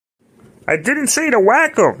I didn't say to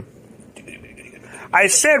whack him. I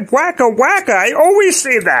said wacka wacka. I always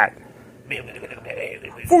say that.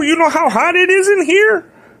 Fool, you know how hot it is in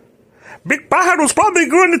here? Big Pajaro's probably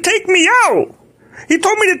going to take me out. He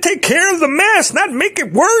told me to take care of the mess, not make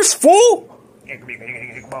it worse, fool.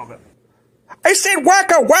 I said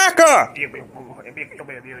wacka wacka.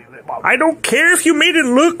 I don't care if you made it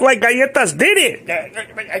look like Galletas did it.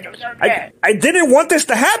 I didn't want this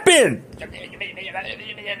to happen.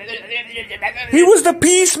 He was the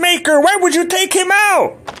peacemaker. Why would you take him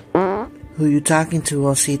out? Who you talking to,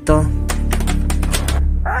 Osito?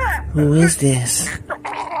 Who is this?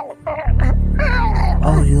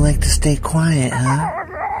 Oh, you like to stay quiet, huh?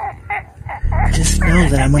 Just know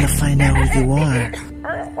that I'm gonna find out who you are.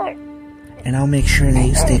 And I'll make sure that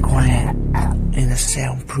you stay quiet in a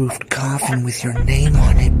soundproofed coffin with your name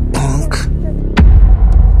on it, punk.